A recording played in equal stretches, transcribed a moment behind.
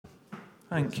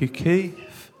Thank you,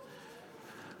 Keith.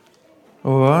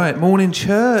 All right, morning,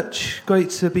 church. Great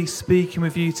to be speaking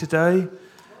with you today.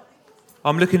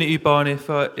 I'm looking at you, Barney.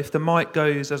 If the mic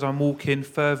goes as I'm walking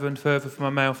further and further from my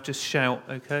mouth, just shout,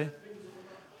 okay?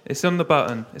 It's on the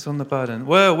button. It's on the button.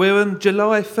 Well, we're on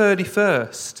July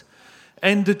 31st,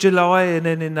 end of July, and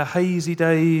then in the hazy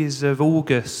days of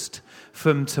August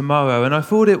from tomorrow. And I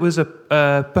thought it was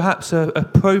perhaps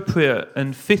appropriate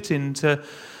and fitting to,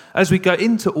 as we go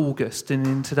into August and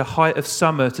into the height of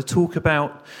summer, to talk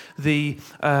about the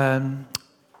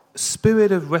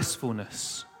spirit of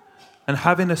restfulness and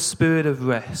having a spirit of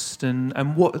rest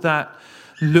and what that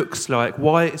looks like,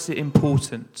 why is it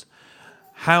important,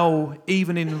 how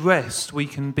even in rest we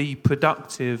can be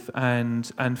productive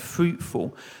and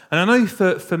fruitful. And I know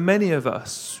for many of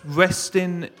us,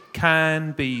 resting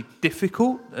can be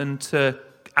difficult, and to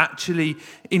actually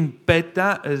embed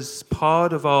that as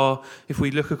part of our, if we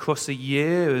look across a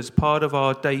year, as part of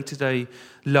our day-to-day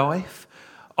life.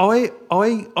 I'm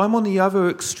on the other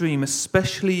extreme,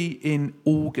 especially in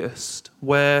August,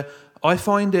 where I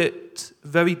find it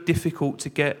very difficult to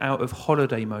get out of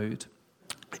holiday mode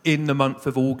in the month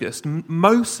of August,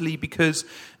 mostly because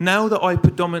now that I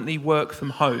predominantly work from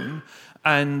home,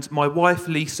 and my wife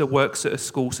Lisa works at a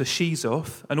school, so she's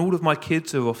off, and all of my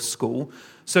kids are off school.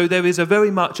 So there is very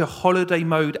much a holiday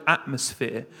mode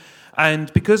atmosphere.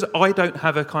 And because I don't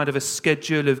have a kind of a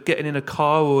schedule of getting in a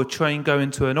car or a train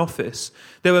going to an office,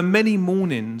 there are many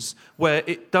mornings where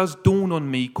it does dawn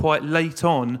on me quite late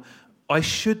on, I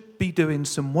should be doing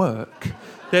some work.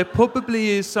 There probably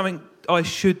is something I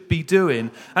should be doing.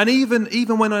 And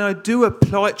even when I do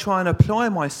try and apply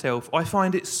myself, I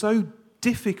find it so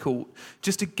difficult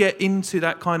just to get into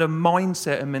that kind of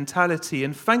mindset and mentality.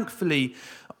 And thankfully,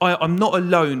 I'm not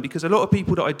alone, because a lot of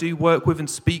people that I do work with and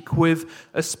speak with,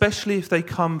 especially if they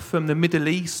come from the Middle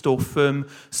East or from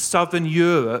Southern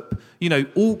Europe,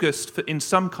 August in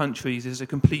some countries is a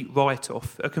complete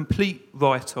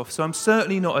write-off. So I'm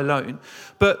certainly not alone.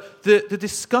 But the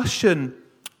discussion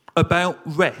about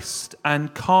rest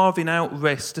and carving out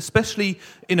rest, especially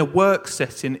in a work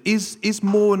setting, is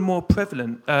more and more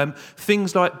prevalent.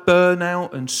 Things like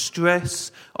burnout and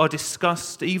stress are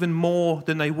discussed even more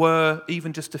than they were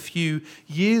even just a few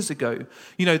years ago.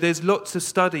 There's lots of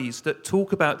studies that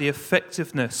talk about the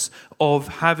effectiveness of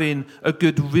having a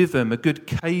good rhythm, a good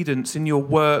cadence in your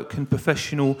work and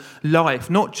professional life,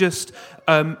 not just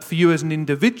for you as an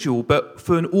individual, but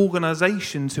for an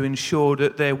organisation to ensure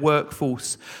that their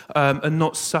workforce are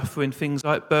not suffering things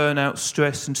like burnout,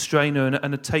 stress and strain,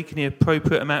 and are taking the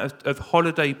appropriate amount of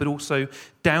holiday, but also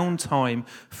downtime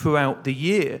throughout the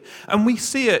year. And we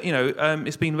see it,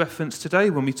 it's been referenced today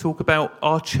when we talk about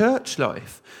our church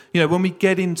life. When we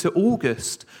get into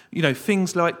August,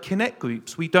 things like connect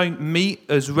groups, we don't meet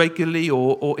as regularly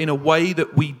or in a way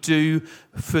that we do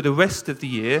for the rest of the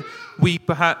year. We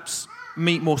perhaps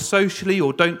meet more socially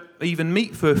or don't even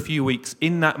meet for a few weeks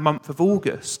in that month of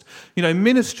August.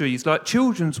 Ministries like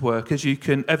children's work, as you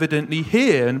can evidently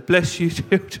hear, and bless you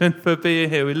children for being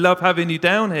here. We love having you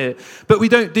down here. But we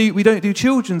don't do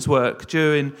children's work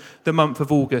during the month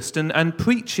of August, and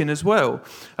preaching as well,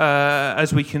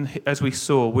 as we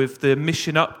saw with the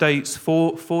mission updates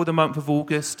for the month of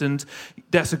August. And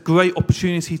that's a great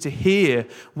opportunity to hear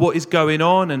what is going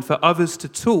on and for others to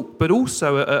talk. But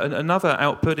also another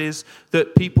output is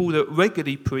that people that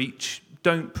regularly preach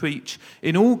don't preach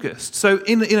in August. So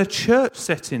in a church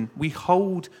setting, we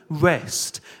hold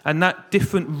rest and that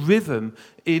different rhythm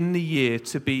in the year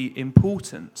to be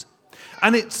important.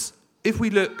 And if we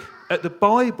look at the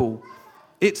Bible,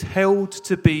 it's held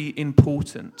to be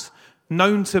important.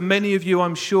 Known to many of you,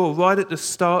 I'm sure, right at the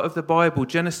start of the Bible,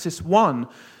 Genesis 1,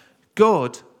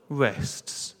 God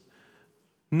rests.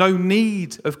 No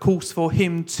need, of course, for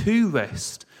him to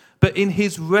rest. But in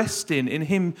his resting, in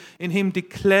him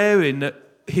declaring that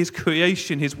his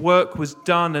creation, his work was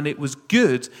done and it was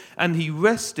good, and he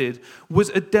rested, was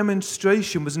a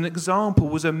demonstration, was an example,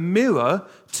 was a mirror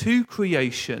to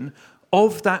creation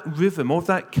of that rhythm, of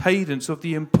that cadence, of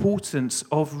the importance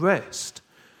of rest.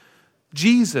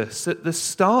 Jesus, at the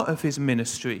start of his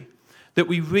ministry, that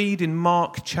we read in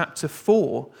Mark chapter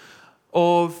 4,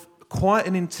 of quite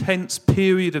an intense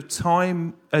period of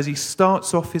time as he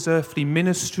starts off his earthly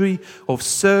ministry of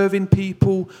serving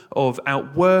people, of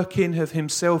outworking of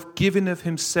himself, giving of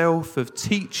himself, of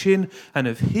teaching and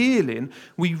of healing.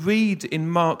 We read in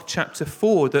Mark chapter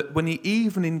 4 that when the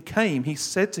evening came, he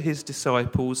said to his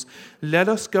disciples, "Let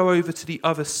us go over to the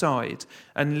other side."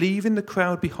 And leaving the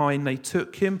crowd behind, they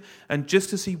took him, and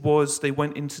just as he was, they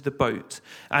went into the boat.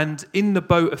 And in the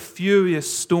boat, a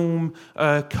furious storm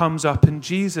comes up, and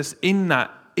Jesus, in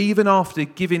that even after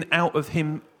giving out of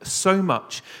him so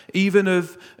much,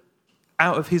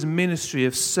 out of his ministry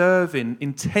of serving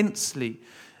intensely,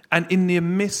 and in the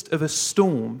midst of a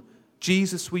storm,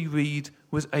 Jesus, we read,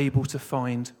 was able to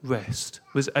find rest,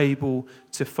 was able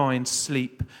to find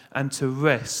sleep and to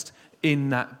rest in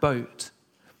that boat.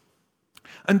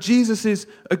 And Jesus is,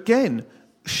 again,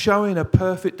 showing a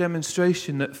perfect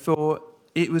demonstration that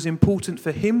it was important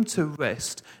for him to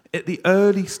rest at the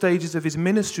early stages of his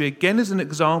ministry, again as an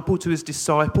example to his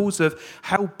disciples of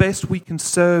how best we can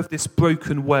serve this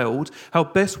broken world, how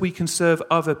best we can serve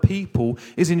other people,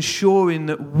 is ensuring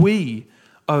that we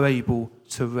are able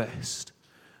to rest.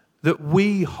 That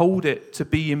we hold it to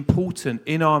be important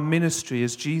in our ministry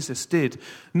as Jesus did,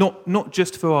 not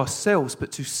just for ourselves,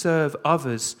 but to serve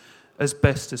others as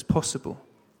best as possible.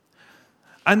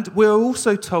 And we're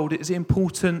also told it is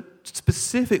important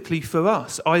specifically for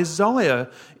us. Isaiah,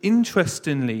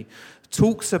 interestingly,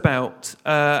 talks about,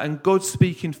 and God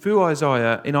speaking through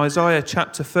Isaiah, in Isaiah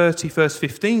chapter 30, verse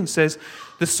 15, says,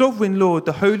 "The sovereign Lord,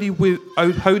 the Holy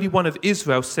One of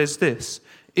Israel, says this,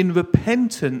 in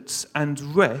repentance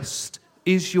and rest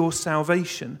is your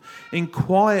salvation. In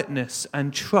quietness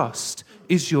and trust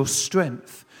is your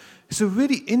strength." It's a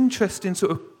really interesting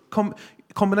sort of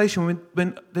combination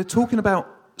when they're talking about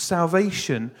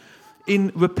salvation.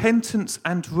 In repentance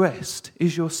and rest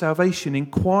is your salvation. In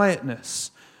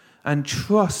quietness and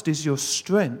trust is your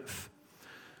strength.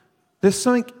 There's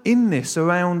something in this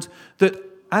around that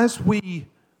as we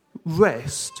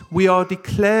rest, we are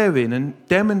declaring and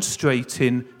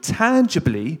demonstrating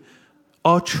tangibly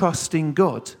our trust in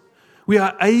God. We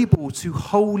are able to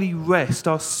wholly rest,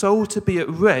 our soul to be at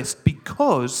rest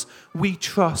because we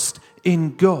trust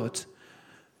in God.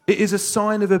 It is a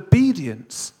sign of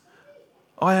obedience.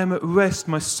 I am at rest,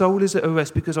 my soul is at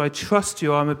rest because I trust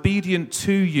you, I'm obedient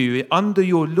to you under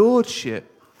your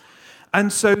lordship.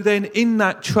 And so then in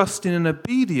that trusting and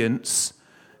obedience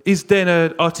is then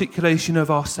an articulation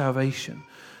of our salvation.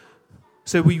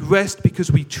 So we rest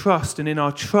because we trust, and in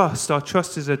our trust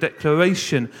is a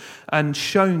declaration and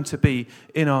shown to be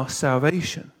in our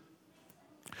salvation.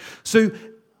 So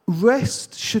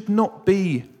rest should not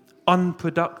be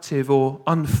unproductive or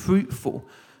unfruitful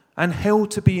and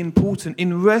held to be important.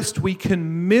 In rest we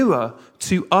can mirror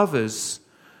to others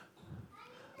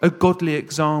a godly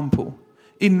example.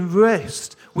 In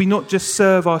rest we not just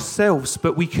serve ourselves,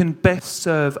 but we can best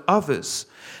serve others.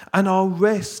 And our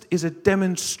rest is a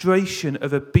demonstration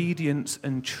of obedience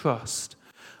and trust.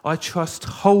 I trust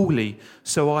wholly,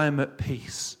 so I am at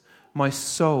peace. My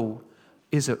soul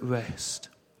is at rest.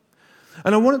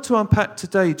 And I wanted to unpack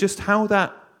today just how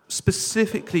that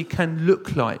specifically can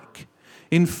look like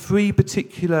in three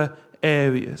particular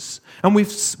areas. And we've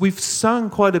sung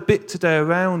quite a bit today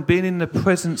around being in the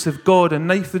presence of God, and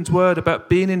Nathan's word about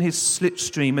being in his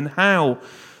slipstream, and how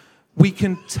we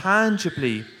can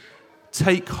tangibly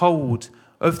take hold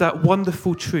of that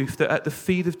wonderful truth that at the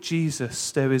feet of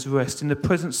Jesus there is rest. In the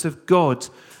presence of God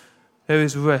there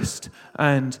is rest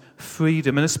and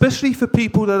freedom. And especially for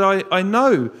people that I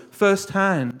know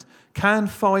firsthand can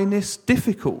find this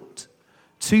difficult,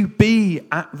 to be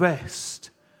at rest,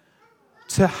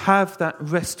 to have that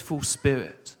restful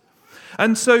spirit.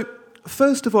 And so,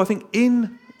 first of all, I think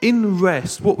in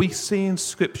rest, what we see in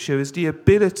Scripture is the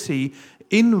ability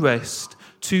in rest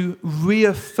to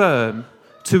reaffirm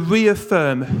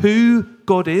who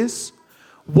God is,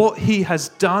 what he has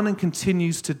done and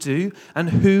continues to do, and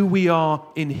who we are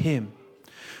in him.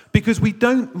 Because we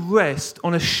don't rest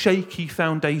on a shaky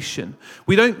foundation.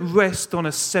 We don't rest on a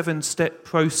 7-step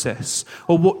process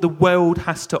or what the world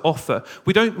has to offer.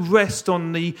 We don't rest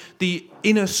on the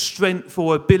inner strength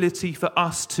or ability for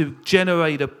us to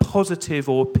generate a positive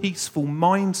or peaceful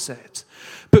mindset.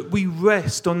 But we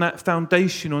rest on that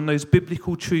foundation, on those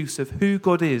biblical truths of who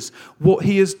God is, what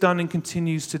he has done and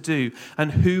continues to do,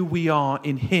 and who we are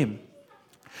in him.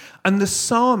 And the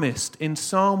psalmist in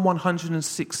Psalm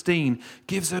 116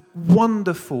 gives a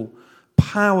wonderful,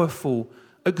 powerful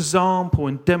example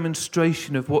and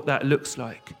demonstration of what that looks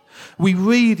like. We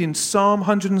read in Psalm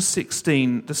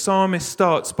 116, the psalmist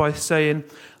starts by saying,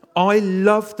 "I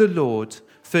love the Lord,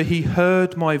 for he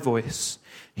heard my voice.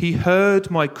 He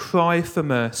heard my cry for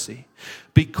mercy.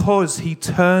 Because he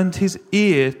turned his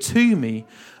ear to me,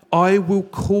 I will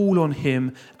call on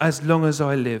him as long as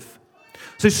I live."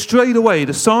 So straight away,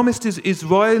 the psalmist is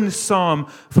writing this psalm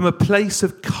from a place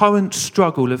of current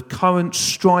struggle, of current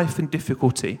strife and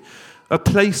difficulty, a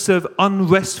place of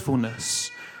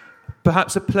unrestfulness,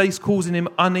 perhaps a place causing him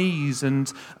unease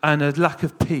and a lack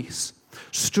of peace.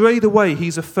 Straight away,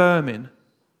 he's affirming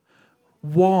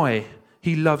why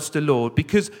he loves the Lord.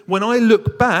 Because when I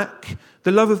look back,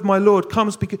 The love of my Lord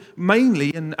comes because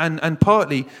mainly and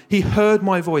partly he heard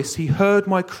my voice. He heard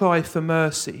my cry for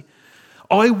mercy.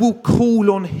 I will call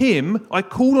on him. I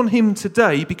call on him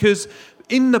today because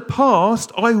in the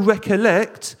past I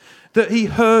recollect that he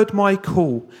heard my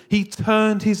call. He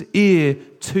turned his ear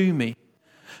to me.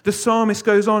 The psalmist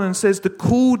goes on and says, the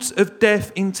cords of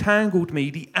death entangled me.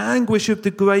 The anguish of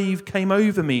the grave came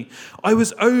over me. I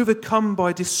was overcome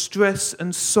by distress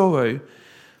and sorrow.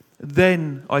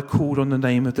 Then I called on the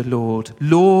name of the Lord.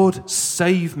 Lord,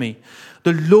 save me.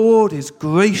 The Lord is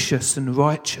gracious and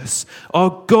righteous.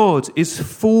 Our God is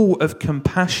full of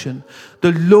compassion.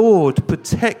 The Lord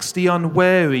protects the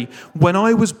unwary. When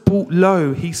I was brought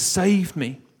low, he saved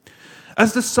me.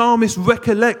 As the psalmist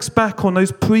recollects back on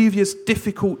those previous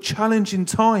difficult, challenging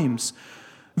times,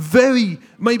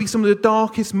 maybe some of the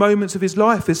darkest moments of his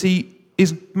life, as he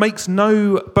makes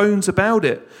no bones about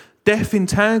it. Death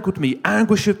entangled me,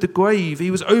 anguish of the grave. He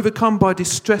was overcome by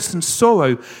distress and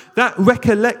sorrow. That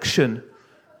recollection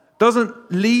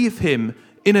doesn't leave him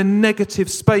in a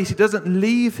negative space. It doesn't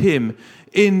leave him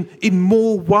in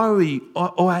more worry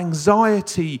or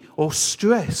anxiety or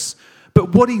stress.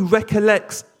 But what he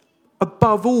recollects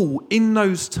above all in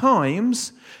those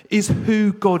times is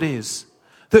who God is.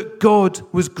 That God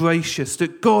was gracious,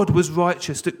 that God was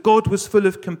righteous, that God was full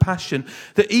of compassion,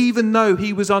 that even though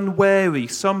he was unwary,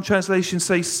 some translations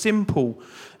say simple,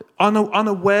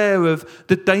 unaware of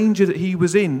the danger that he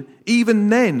was in, even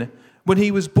then, when he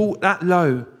was brought that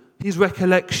low, his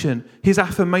recollection, his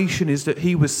affirmation is that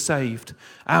he was saved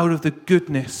out of the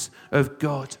goodness of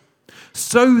God.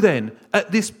 So then,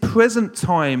 at this present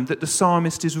time that the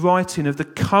psalmist is writing of the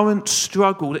current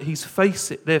struggle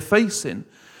that they're facing,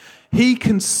 he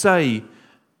can say,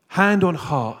 hand on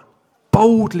heart,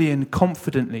 boldly and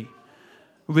confidently,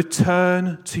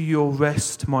 return to your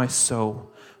rest, my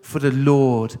soul, for the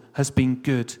Lord has been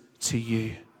good to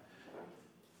you.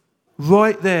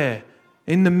 Right there,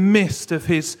 in the midst of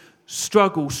his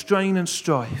struggle, strain and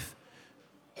strife,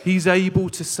 he's able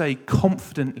to say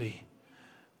confidently,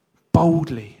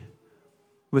 boldly,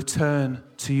 return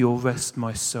to your rest,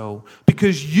 my soul.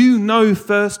 Because you know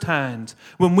firsthand,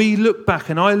 when we look back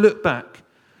and I look back,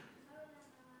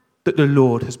 that the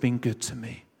Lord has been good to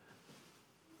me.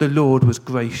 The Lord was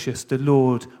gracious. The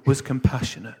Lord was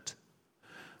compassionate.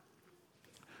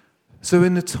 So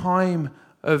in the time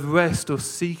of rest or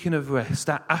seeking of rest,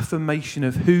 that affirmation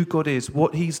of who God is,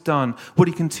 what he's done, what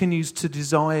he continues to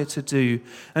desire to do,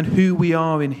 and who we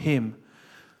are in him,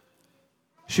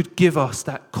 should give us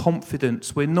that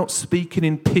confidence. We're not speaking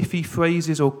in pithy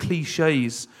phrases or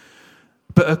cliches,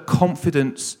 but a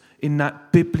confidence in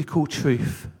that biblical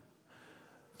truth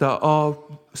that our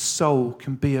soul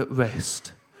can be at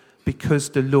rest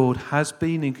because the Lord has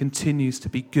been and continues to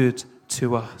be good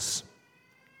to us.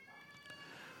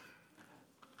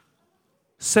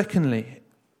 Secondly,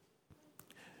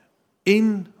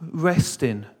 in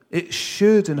resting, it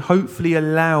should and hopefully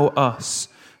allow us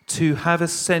to have a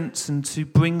sense and to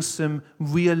bring some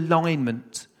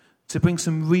realignment,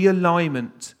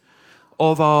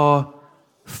 of our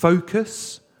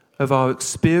focus, of our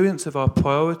experience, of our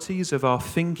priorities, of our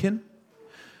thinking.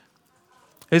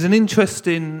 There's an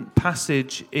interesting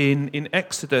passage in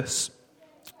Exodus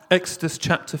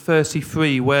chapter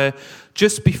 33, where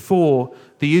just before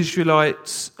the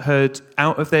Israelites had,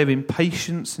 out of their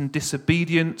impatience and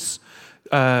disobedience,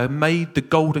 made the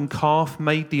golden calf,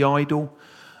 made the idol.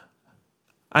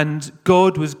 And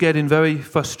God was getting very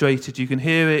frustrated. You can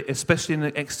hear it, especially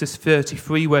in Exodus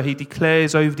 33, where he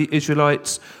declares over the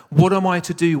Israelites, what am I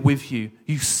to do with you?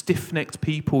 You stiff-necked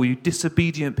people, you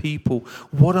disobedient people.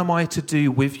 What am I to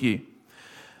do with you?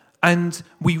 And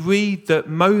we read that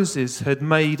Moses had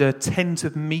made a tent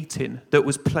of meeting that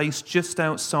was placed just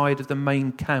outside of the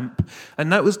main camp. And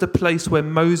that was the place where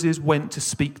Moses went to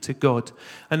speak to God.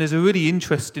 And there's a really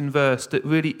interesting verse that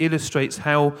really illustrates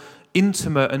how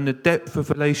intimate and the depth of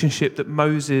relationship that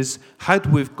Moses had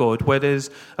with God, where there's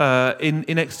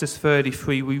in Exodus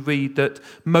 33 we read that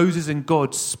Moses and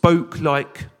God spoke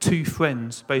like two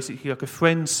friends, basically like a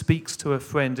friend speaks to a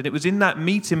friend. And it was in that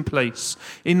meeting place,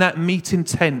 in that meeting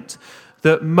tent,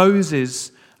 that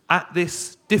Moses, at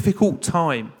this difficult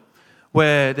time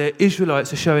where the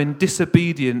Israelites are showing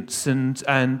disobedience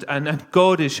and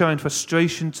God is showing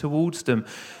frustration towards them,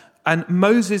 and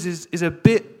Moses is a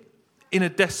bit in a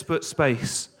desperate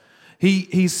space.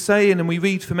 He's saying, and we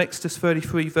read from Exodus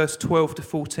 33, verse 12 to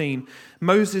 14,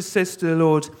 Moses says to the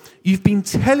Lord, you've been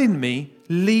telling me,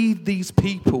 lead these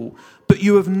people, but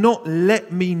you have not let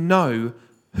me know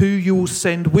who you will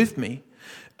send with me.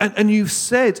 And you've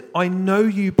said, I know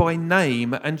you by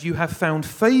name, and you have found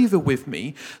favor with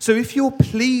me. So if you're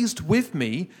pleased with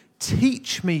me,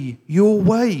 teach me your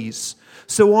ways,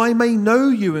 so I may know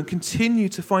you and continue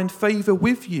to find favor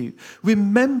with you.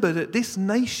 Remember that this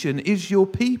nation is your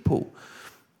people.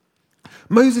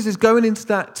 Moses is going into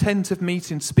that tent of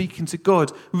meeting, speaking to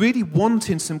God, really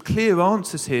wanting some clear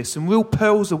answers here, some real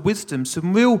pearls of wisdom,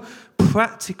 some real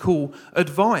practical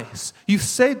advice. You've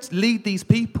said, lead these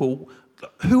people.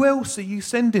 Who else are you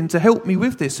sending to help me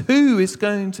with this? Who is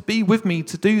going to be with me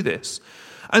to do this?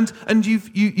 And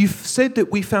you've said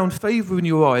that we found favor in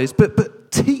your eyes, but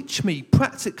teach me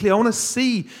practically. I want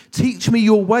to teach me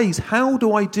your ways. How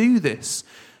do I do this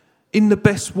in the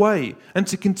best way, and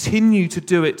to continue to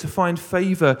do it, to find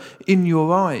favor in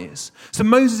your eyes? So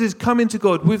Moses is coming to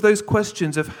God with those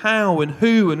questions of how and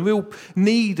who, and real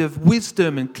need of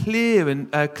wisdom and clear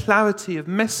and clarity of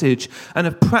message and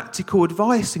of practical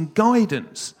advice and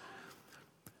guidance.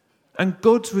 And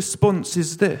God's response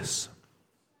is this.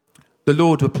 The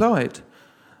Lord replied,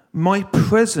 my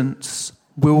presence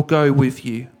will go with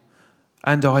you,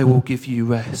 and I will give you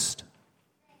rest.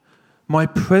 My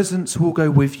presence will go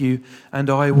with you, and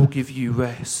I will give you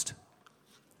rest.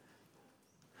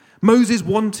 Moses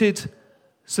wanted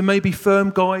some maybe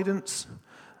firm guidance,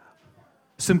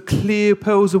 some clear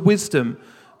pearls of wisdom.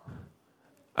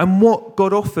 And what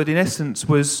God offered, in essence,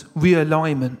 was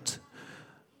realignment.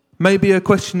 Maybe a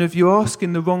question of you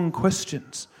asking the wrong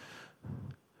questions.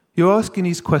 You're asking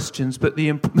these questions, but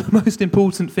the most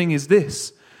important thing is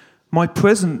this. My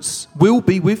presence will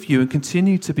be with you and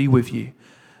continue to be with you,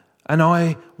 and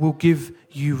I will give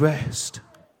you rest.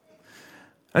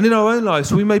 And in our own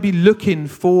lives, we may be looking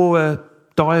for a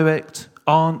direct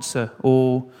answer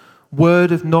or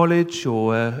word of knowledge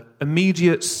or an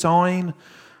immediate sign,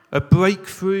 a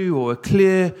breakthrough or a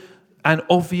clear and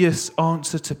obvious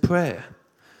answer to prayer.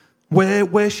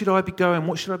 Where should I be going?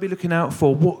 What should I be looking out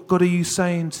for? What, God, are you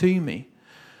saying to me?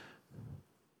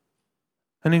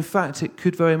 And in fact, it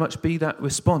could very much be that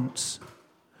response.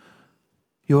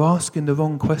 You're asking the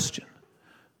wrong question.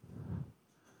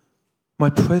 My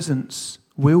presence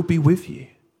will be with you,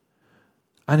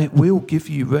 and it will give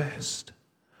you rest.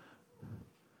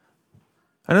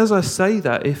 And as I say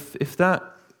that, if that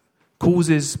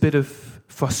causes a bit of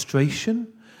frustration,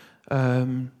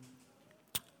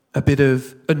 a bit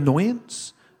of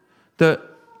annoyance, that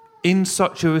in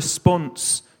such a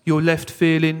response you're left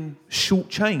feeling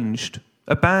shortchanged,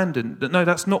 abandoned, that no,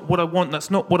 that's not what I want,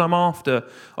 that's not what I'm after.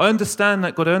 I understand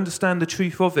that, God, I understand the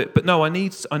truth of it, but no, I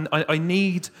need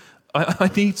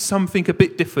something a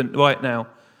bit different right now.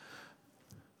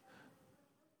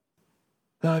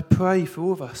 And I pray for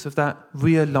all of us of that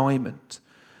realignment,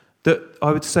 that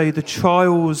I would say the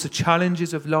trials, the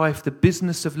challenges of life, the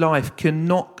business of life can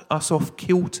knock us off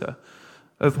kilter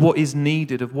of what is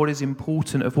needed, of what is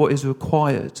important, of what is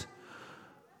required,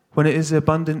 when it is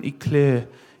abundantly clear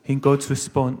in God's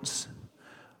response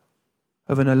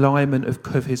of an alignment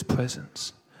of his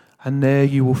presence. And there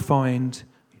you will find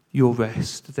your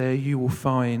rest. There you will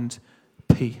find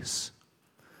peace.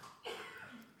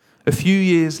 A few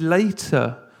years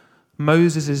later,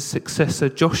 Moses' successor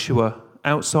Joshua,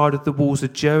 outside of the walls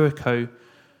of Jericho,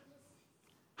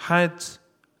 had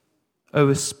a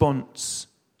response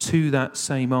to that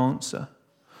same answer.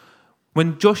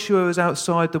 When Joshua was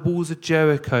outside the walls of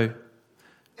Jericho,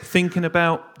 thinking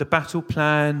about the battle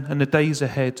plan and the days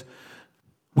ahead,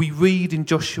 we read in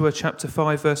Joshua chapter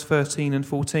 5, verse 13 and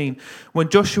 14, when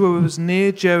Joshua was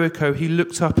near Jericho, he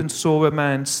looked up and saw a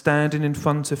man standing in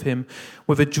front of him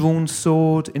with a drawn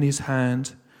sword in his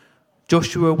hand.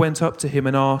 Joshua went up to him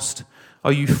and asked,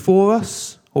 "Are you for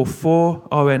us or for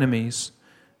our enemies?"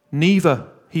 "Neither,"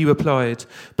 he replied,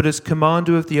 "but as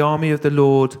commander of the army of the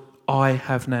Lord, I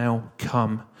have now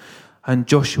come." And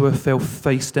Joshua fell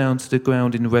face down to the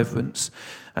ground in reverence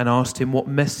and asked him, "What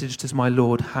message does my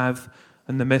Lord have?"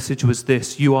 And the message was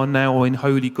this: "You are now in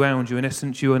holy ground. You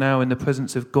are now in the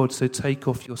presence of God, so take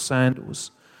off your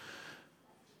sandals."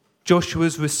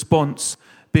 Joshua's response,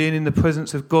 being in the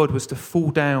presence of God, was to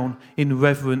fall down in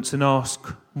reverence and ask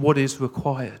what is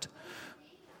required.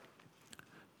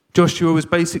 Joshua was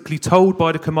basically told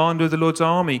by the commander of the Lord's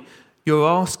army, "You're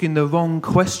asking the wrong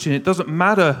question. It doesn't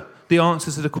matter the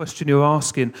answers to the question you're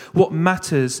asking. What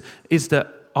matters is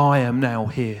that I am now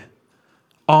here.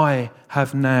 I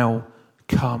have now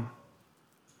come."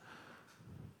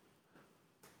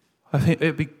 I think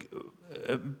it'd be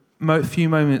a few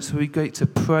moments would be great to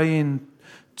pray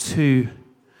into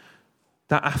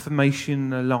that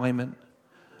affirmation and alignment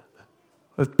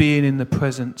of being in the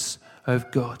presence of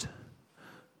God.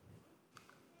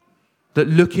 That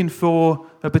looking for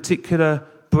a particular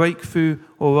breakthrough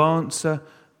or answer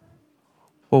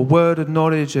or word of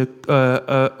knowledge,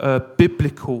 a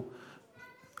biblical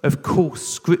of course,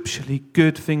 scripturally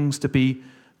good things to be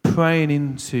praying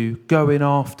into, going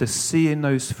after, seeing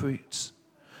those fruits.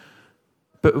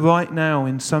 But right now,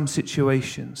 in some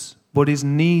situations, what is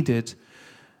needed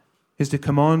is the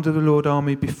command of the Lord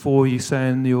army before you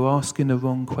saying you're asking the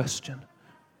wrong question.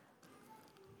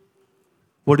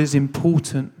 What is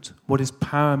important, what is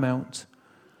paramount,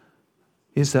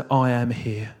 is that I am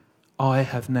here. I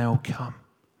have now come.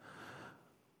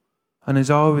 And is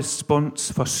our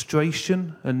response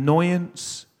frustration,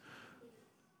 annoyance?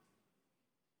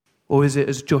 Or is it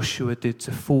as Joshua did,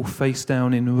 to fall face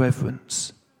down in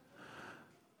reverence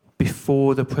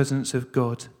before the presence of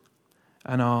God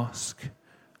and ask,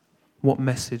 what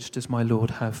message does my Lord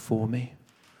have for me?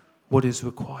 What is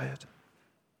required?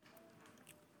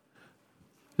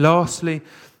 Lastly,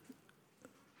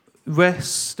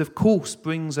 rest, of course,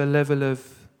 brings a level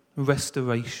of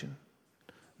restoration.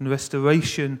 And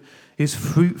restoration is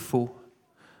fruitful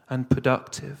and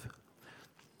productive.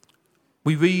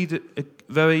 We read a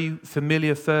very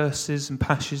familiar verses and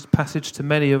passage to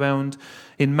many around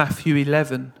in Matthew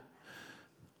 11,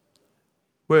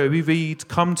 where we read,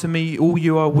 "Come to me, all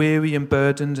you are weary and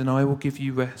burdened, and I will give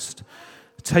you rest.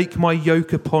 Take my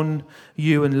yoke upon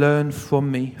you and learn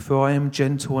from me, for I am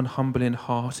gentle and humble in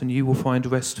heart, and you will find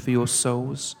rest for your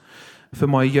souls. For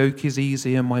my yoke is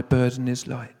easy and my burden is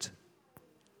light."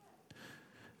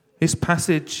 This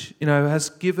passage, has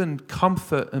given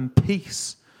comfort and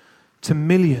peace to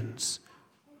millions.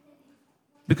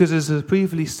 Because as I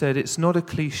previously said, it's not a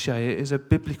cliche, it is a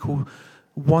biblical,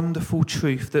 wonderful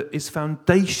truth that is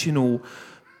foundational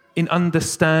in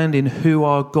understanding who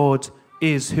our God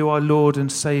is, who our Lord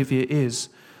and Saviour is.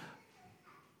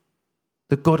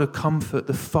 The God of comfort,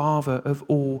 the Father of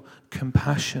all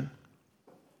compassion.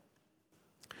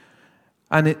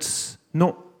 And it's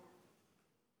not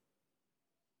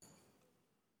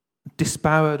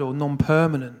disparate or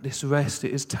non-permanent, this rest.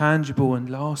 It is tangible and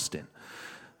lasting.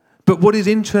 But what is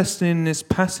interesting in this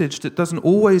passage that doesn't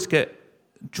always get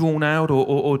drawn out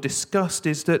or discussed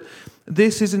is that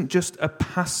this isn't just a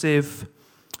passive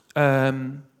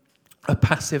act,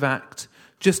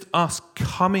 just us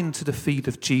coming to the feet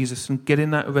of Jesus and getting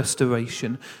that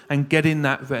restoration and getting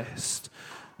that rest.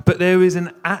 But there is an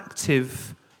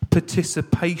active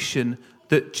participation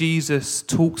that Jesus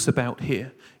talks about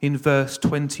here in verse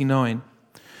 29.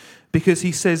 Because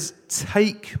he says,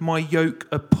 "Take my yoke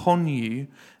upon you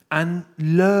and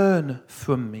learn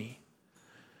from me."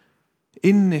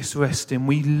 In this resting,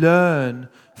 we learn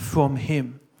from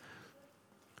him.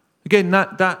 Again,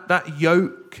 that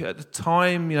yoke at the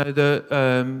time,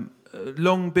 the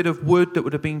long bit of wood that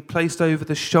would have been placed over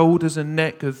the shoulders and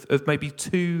neck of maybe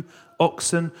 2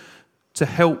 oxen to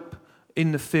help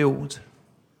in the field.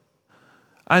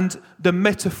 And the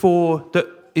metaphor that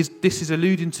this is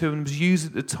alluding to and was used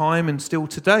at the time and still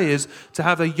today is to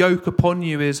have a yoke upon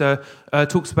you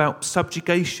talks about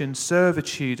subjugation,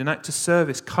 servitude, an act of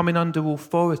service, coming under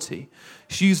authority.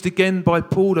 It's used again by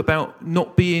Paul about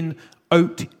not being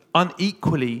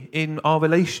unequally in our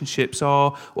relationships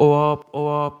or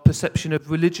our perception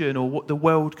of religion or what the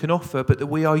world can offer, but that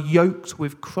we are yoked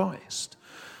with Christ.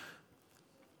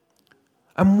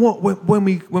 And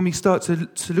when we start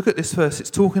to look at this verse, it's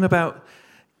talking about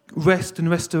rest and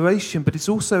restoration, but it's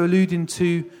also alluding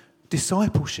to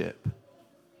discipleship.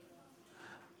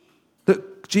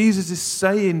 That Jesus is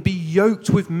saying, be yoked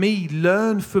with me,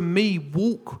 learn from me,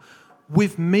 walk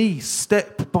with me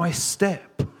step by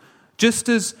step. Just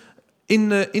as in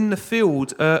the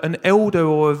field, an elder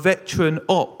or a veteran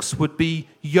ox would be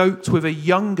yoked with a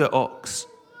younger ox.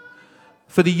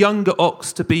 For the younger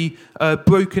ox to be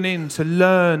broken in, to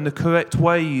learn the correct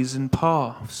ways and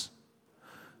paths.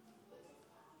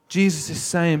 Jesus is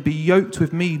saying, be yoked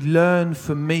with me, learn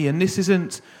from me. And this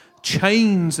isn't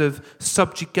chains of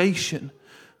subjugation,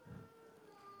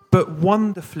 but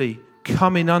wonderfully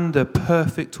coming under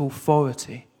perfect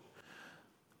authority.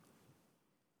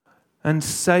 And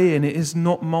saying, it is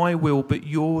not my will, but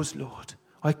yours, Lord.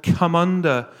 I come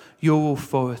under your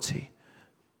authority,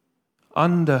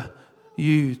 under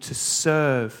you to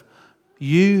serve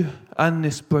you and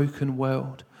this broken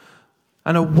world.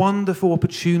 And a wonderful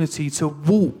opportunity to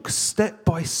walk step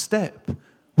by step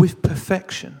with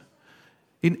perfection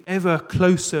in ever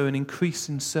closer and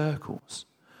increasing circles.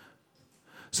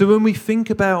 So when we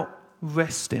think about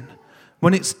resting,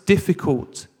 when it's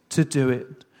difficult to do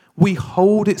it, we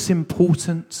hold its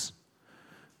importance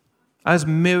as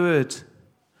mirrored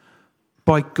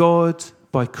by God,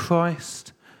 by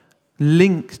Christ,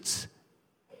 linked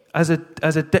as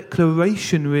a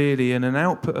declaration really and an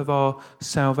output of our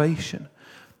salvation.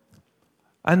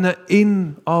 And that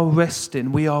in our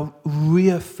resting we are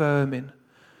reaffirming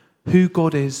who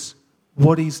God is,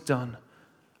 what he's done,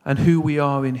 and who we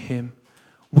are in him.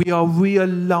 We are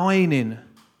realigning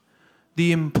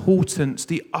the importance,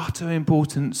 the utter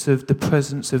importance of the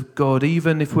presence of God.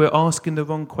 Even if we're asking the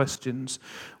wrong questions,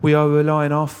 we are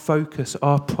relying our focus,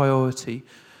 our priority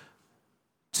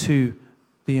to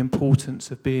the importance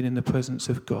of being in the presence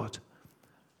of God.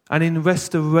 And in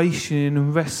restoration,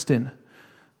 in resting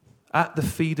at the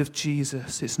feet of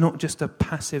Jesus, it's not just a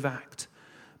passive act,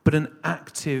 but an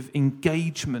active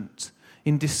engagement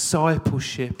in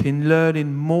discipleship, in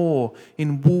learning more,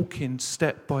 in walking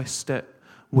step by step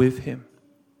with him.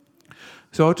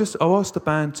 So I'll ask the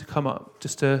band to come up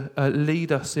just to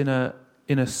lead us in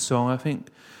a song, I think,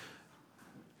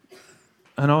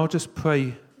 and I'll just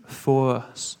pray for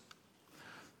us,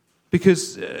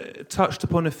 because touched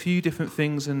upon a few different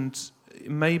things and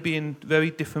maybe in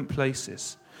very different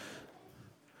places.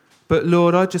 But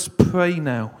Lord, I just pray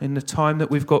now in the time that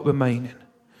we've got remaining,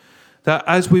 that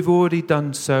as we've already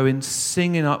done so in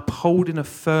singing, upholding,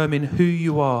 affirming who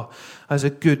you are as a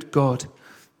good God,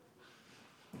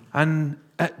 and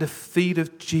at the feet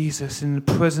of Jesus, in the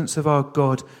presence of our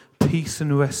God, peace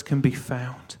and rest can be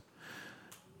found.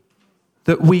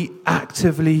 That we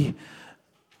actively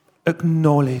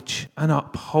acknowledge and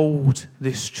uphold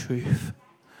this truth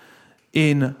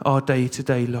in our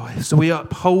day-to-day life. So we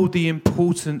uphold the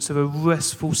importance of a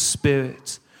restful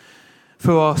spirit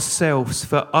for ourselves,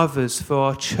 for others, for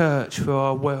our church, for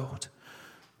our world.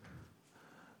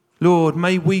 Lord,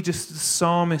 may we, just as the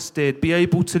psalmist did, be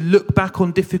able to look back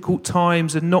on difficult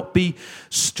times and not be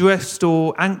stressed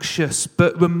or anxious,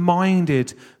 but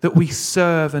reminded that we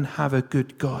serve and have a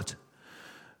good God.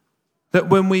 That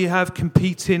when we have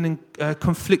competing and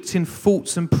conflicting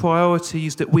thoughts and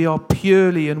priorities, that we are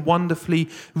purely and wonderfully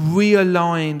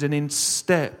realigned and in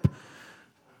step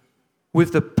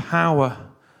with the power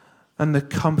and the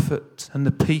comfort and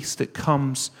the peace that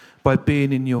comes by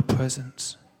being in your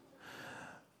presence.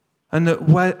 And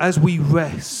that as we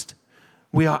rest,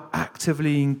 we are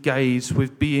actively engaged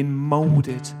with being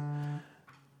moulded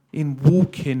in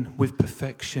walking with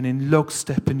perfection, in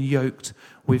lockstep and yoked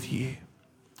with you.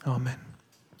 Amen.